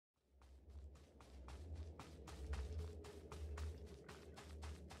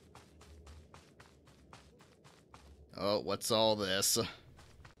Oh, what's all this?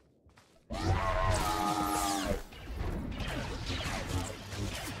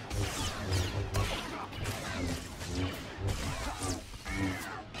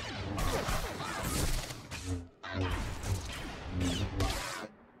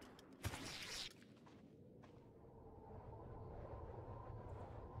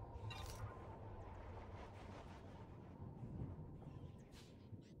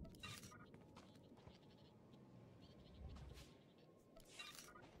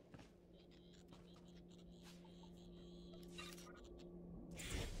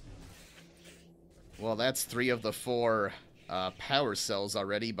 Well, that's 3 of the 4 power cells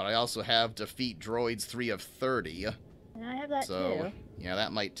already, but I also have defeat droids 3 of 30. And I have that so, too. Yeah,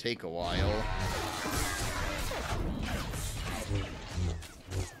 that might take a while.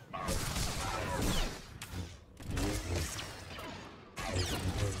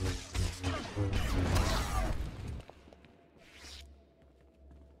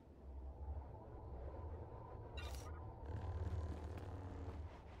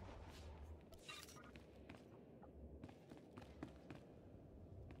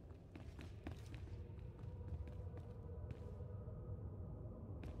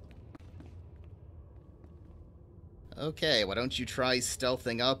 Okay, why don't you try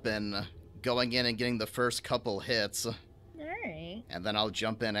stealthing up and going in and getting the first couple hits. Alright. And then I'll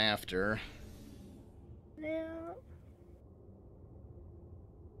jump in after. Yeah.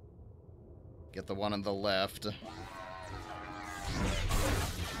 Get the one on the left.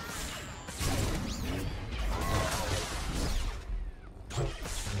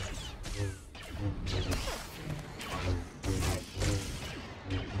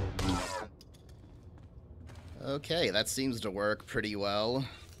 Okay, that seems to work pretty well.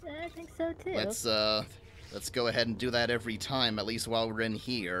 I think so too. Let's go ahead and do that every time, at least while we're in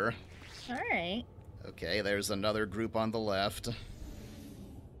here. Alright. Okay, there's another group on the left.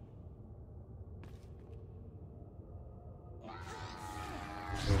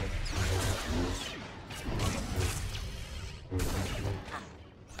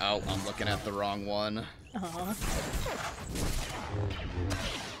 Oh, I'm looking at the wrong one. Aw.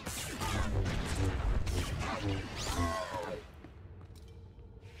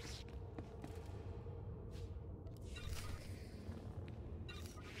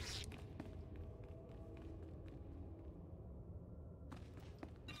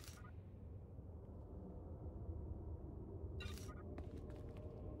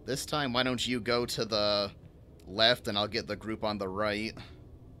 This time, why don't you go to the left and I'll get the group on the right.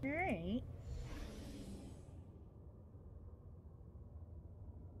 Alright.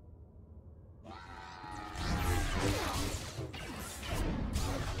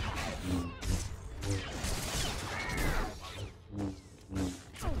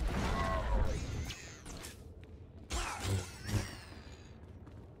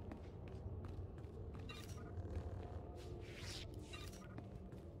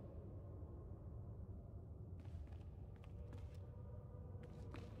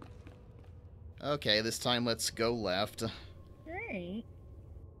 Okay, this time let's go left. Alright.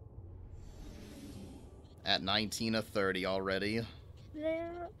 At 19 of 30 already. Yeah.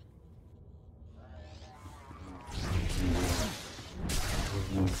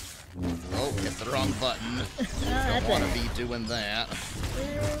 Oh, hit the wrong button. Don't want to be doing that.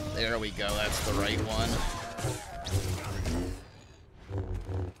 There we go, that's the right one.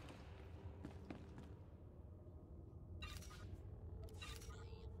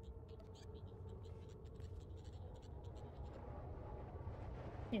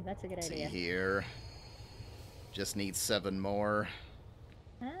 Yeah, that's a good See idea. here. Just need 7 more.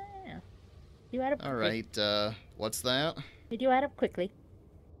 Ah, yeah. You add up quickly. Alright, what's that? You do add up quickly.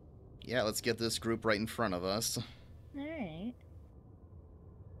 Yeah, let's get this group right in front of us. Alright.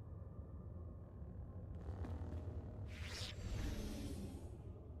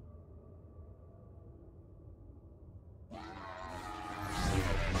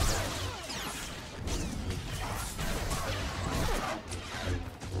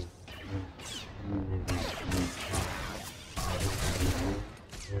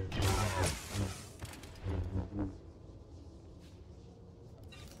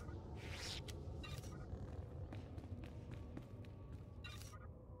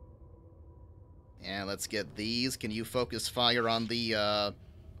 Yeah, let's get these. Can you focus fire on the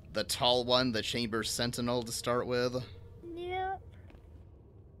tall one, the Chamber Sentinel, to start with? Yeah.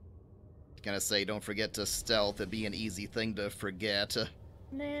 Gonna say, don't forget to stealth. It'd be an easy thing to forget.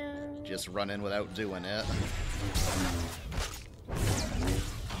 No. Just run in without doing it.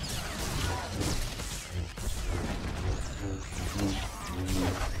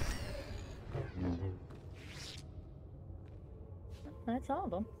 that's all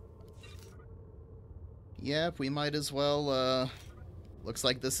of them. Yep, we might as well, looks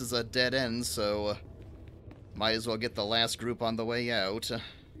like this is a dead end, so might as well get the last group on the way out.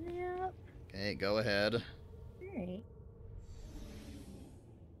 Yep. Okay, go ahead. Alright.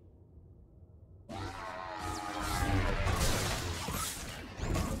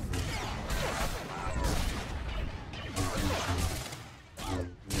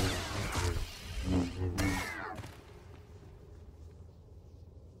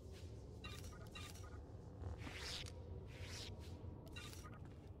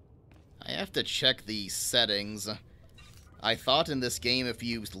 I have to check the settings. I thought in this game if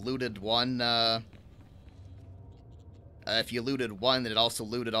you looted one, then it also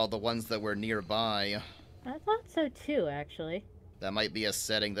looted all the ones that were nearby. I thought so too, actually. That might be a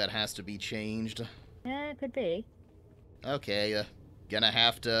setting that has to be changed. Yeah, it could be. Okay, gonna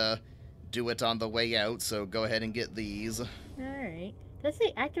have to do it on the way out, so go ahead and get these. Alright. Does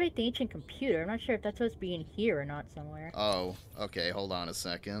say activate the ancient computer? I'm not sure if that's supposed to be in here or not somewhere. Oh, okay, hold on a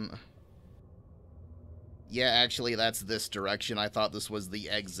second. Yeah, actually, that's this direction. I thought this was the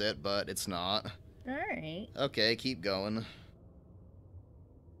exit, but it's not. Alright. Okay, keep going.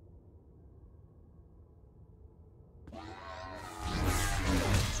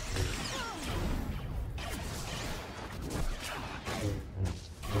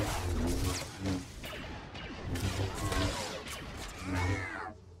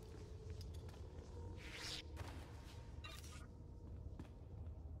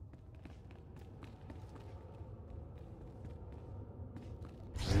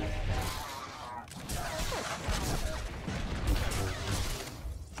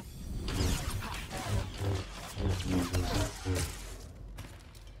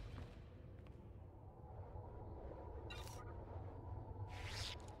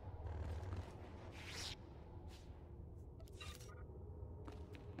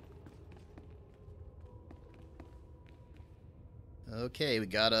 Okay, we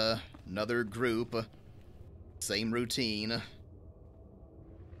got another group. Same routine.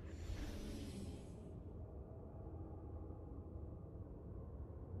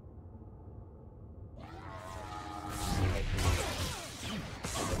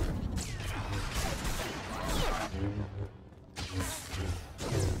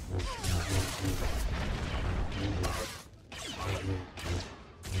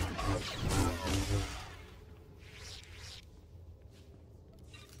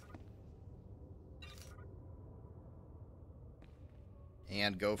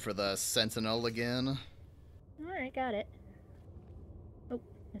 And go for the Sentinel again. Alright, got it. Oh,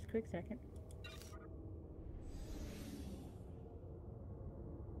 just a quick second.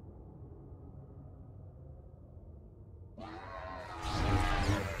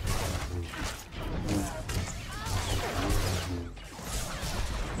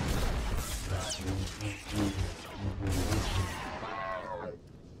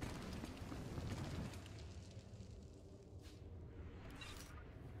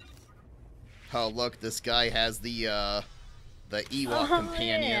 Oh, look, this guy has the Ewok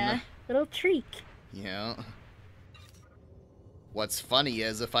companion. Yeah. Little Treek. Yeah. What's funny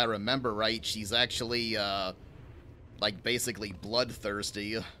is, if I remember right, she's actually, like, basically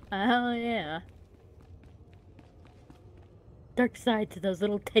bloodthirsty. Oh, yeah. Dark side to those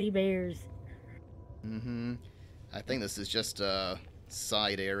little teddy bears. Mm-hmm. I think this is just a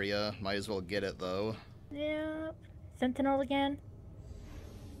side area. Might as well get it, though. Yep. Sentinel again?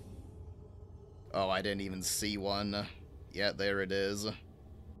 Oh, I didn't even see one. Yeah, there it is.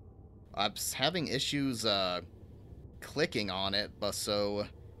 I'm having issues, clicking on it, but so,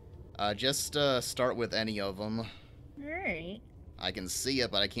 just, start with any of them. Alright. I can see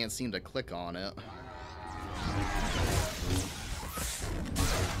it, but I can't seem to click on it.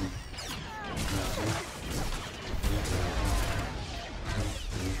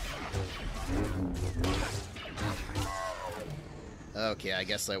 Okay, I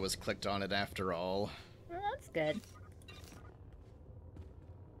guess I was clicked on it after all. Well, that's good.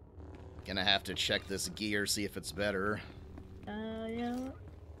 Gonna have to check this gear, see if it's better. Yeah.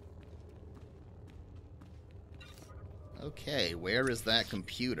 Okay, where is that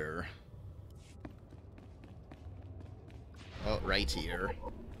computer? Oh, right here.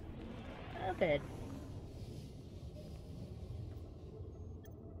 Oh, good.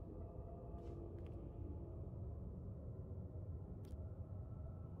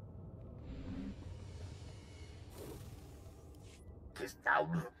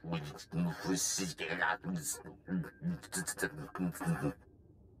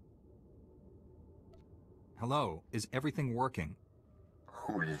 Hello, is everything working?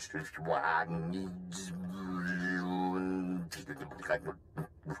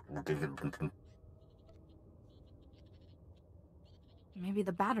 Maybe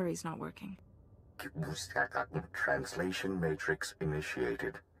the battery's not working. Translation matrix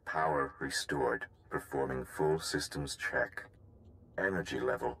initiated. Power restored. Performing full systems check. Energy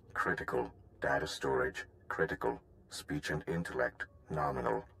level critical. Data storage critical. Speech and intellect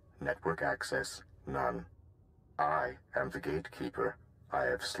nominal. Network access none. I am the gatekeeper. I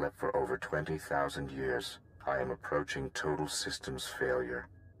have slept for over 20,000 years. I am approaching total systems failure.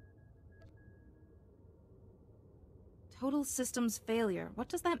 Total systems failure. What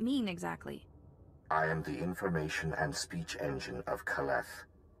does that mean exactly? I am the information and speech engine of Kaleth.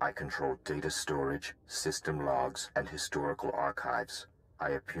 I control data storage, system logs, and historical archives.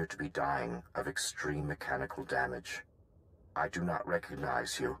 I appear to be dying of extreme mechanical damage. I do not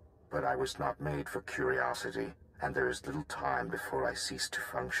recognize you, but I was not made for curiosity, and there is little time before I cease to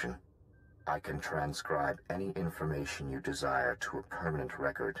function. I can transcribe any information you desire to a permanent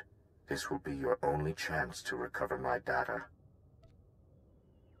record. This will be your only chance to recover my data.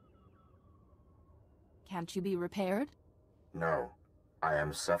 Can't you be repaired? No. I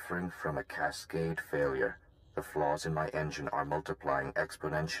am suffering from a cascade failure. The flaws in my engine are multiplying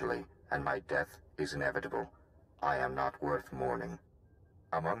exponentially, and my death is inevitable. I am not worth mourning.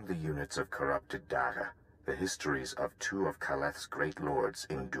 Among the units of corrupted data, the histories of two of Kaleth's great lords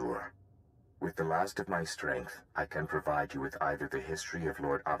endure. With the last of my strength, I can provide you with either the history of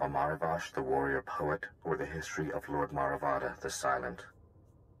Lord Avamaravash, the warrior poet, or the history of Lord Maravada, the silent.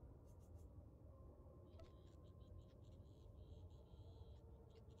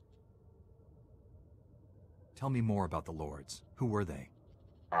 Tell me more about the lords. Who were they?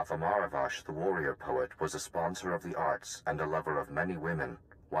 Avamaravash, the warrior poet, was a sponsor of the arts and a lover of many women,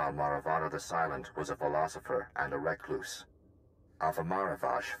 while Maravada the silent was a philosopher and a recluse.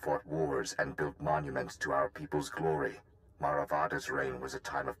 Avamaravash fought wars and built monuments to our people's glory. Maravada's reign was a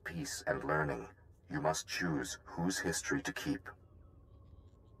time of peace and learning. You must choose whose history to keep.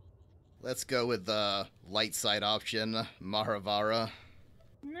 Let's go with the light side option, Mahavara.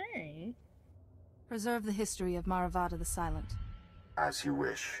 Nice. Preserve the history of Maravada the Silent. As you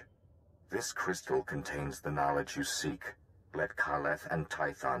wish. This crystal contains the knowledge you seek. Let Kaleth and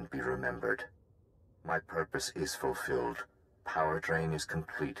Tython be remembered. My purpose is fulfilled. Power drain is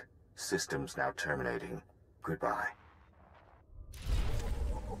complete. Systems now terminating. Goodbye.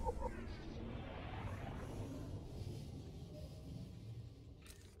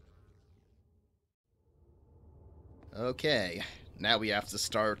 Okay, now we have to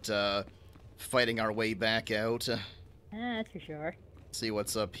start fighting our way back out. That's for sure. See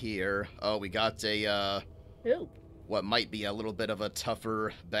what's up here. Oh, we got a, Ooh. what might be a little bit of a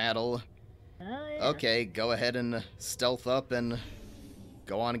tougher battle. Oh, yeah. Okay, go ahead and stealth up and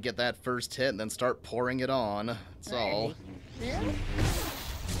go on and get that first hit and then start pouring it on. That's all. Yeah.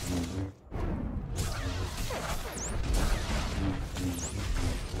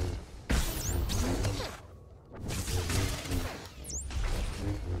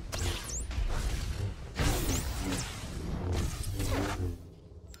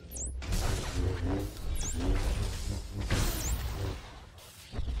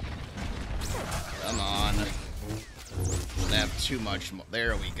 Come on. Don't have too much more.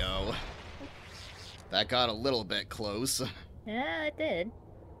 There we go. That got a little bit close. Yeah, it did.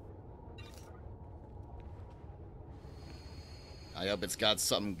 I hope it's got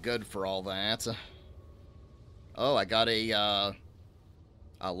something good for all that. Oh, I got a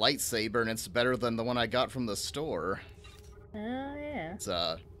lightsaber, and it's better than the one I got from the store. Oh, yeah. It's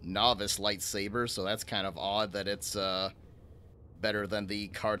a novice lightsaber, so that's kind of odd that it's better than the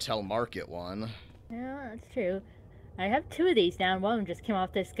cartel market one. Yeah, that's true. I have two of these now, and one of them just came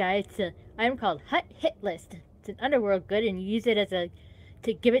off this guy. It's an item called Hut Hit List. It's an underworld good, and you use it as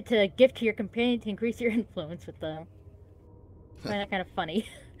to give it to a gift to your companion to increase your influence with them. I find that kind of funny.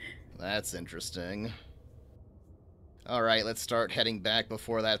 That's interesting. Alright, let's start heading back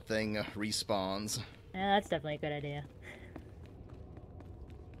before that thing respawns. Yeah, that's definitely a good idea.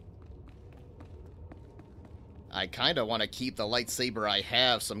 I kind of want to keep the lightsaber I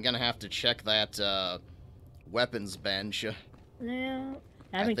have, so I'm going to have to check that weapons bench. Yeah.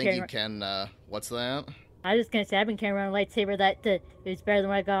 I think you can, what's that? I was just going to say, I've been carrying around a lightsaber that it was better than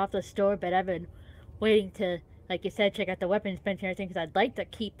what I got off the store, but I've been waiting to, like you said, check out the weapons bench and everything, because I'd like to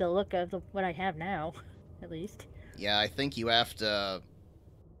keep the look of what I have now, at least. Yeah, I think you have to,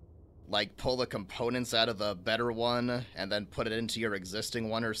 like, pull the components out of the better one and then put it into your existing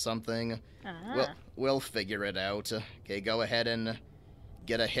one or something. Ah. We'll figure it out. Okay, go ahead and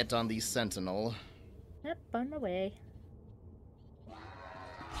get a hit on the Sentinel. Yep, on my way.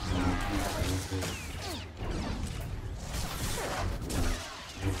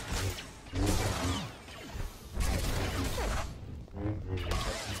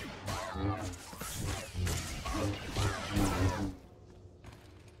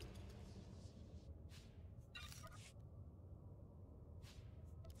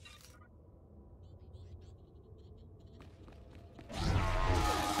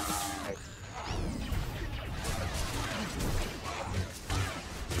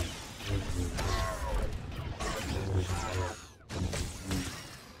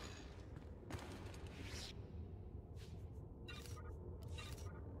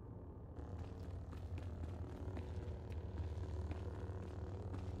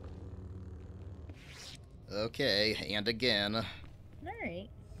 Okay, and again. Alright.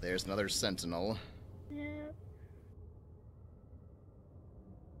 There's another sentinel. Yeah.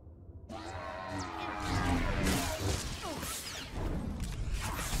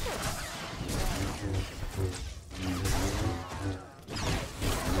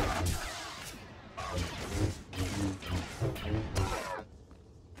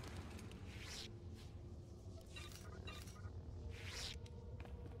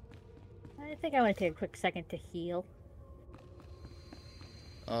 I think I want to take a quick second to heal.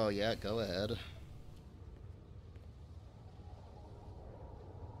 Oh yeah, go ahead.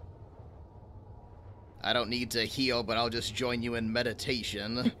 I don't need to heal, but I'll just join you in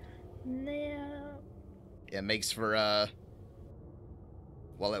meditation. No. It makes for,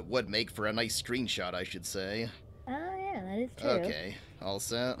 well, it would make for a nice screenshot, I should say. Oh, yeah, that is true. Okay, all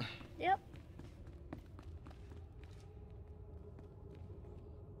set? Yep.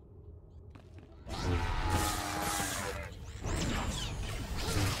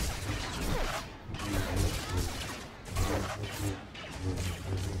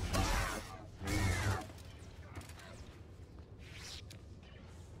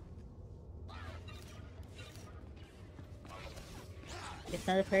 Guess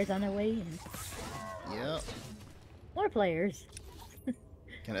another player's on their way in. Yep. More players.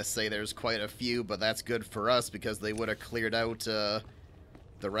 Gonna say there's quite a few, but that's good for us because they would have cleared out the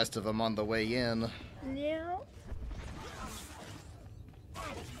rest of them on the way in. Yeah.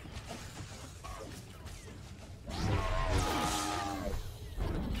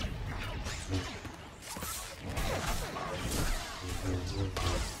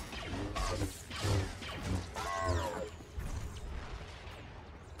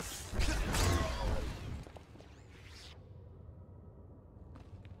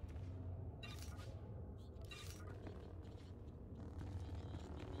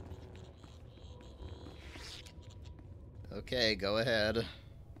 Okay, go ahead.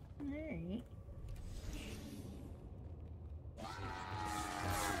 Alright.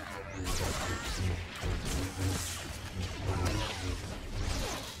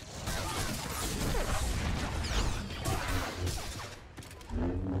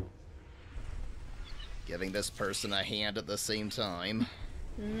 Giving this person a hand at the same time.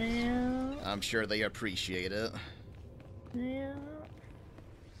 No. I'm sure they appreciate it. No.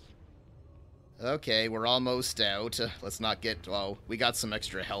 Okay, we're almost out. Let's not get... Oh, we got some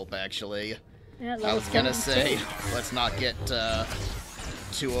extra help, actually. Yeah, I was gonna 17. say, let's not get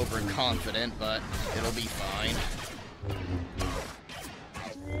too overconfident, but it'll be fine.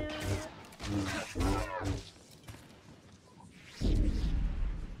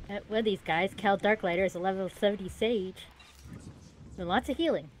 One of these guys, Cal Darklighter, is a level 70 sage. And lots of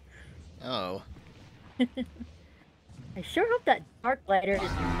healing. Oh. I sure hope that Darklighter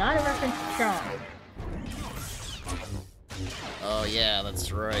is not a reference to Tron. Oh yeah, that's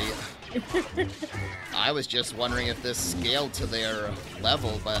right. I was just wondering if this scaled to their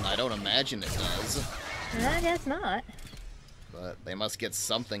level, but I don't imagine it does. I guess not. But they must get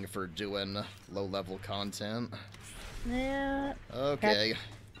something for doing low-level content. Yeah. Okay.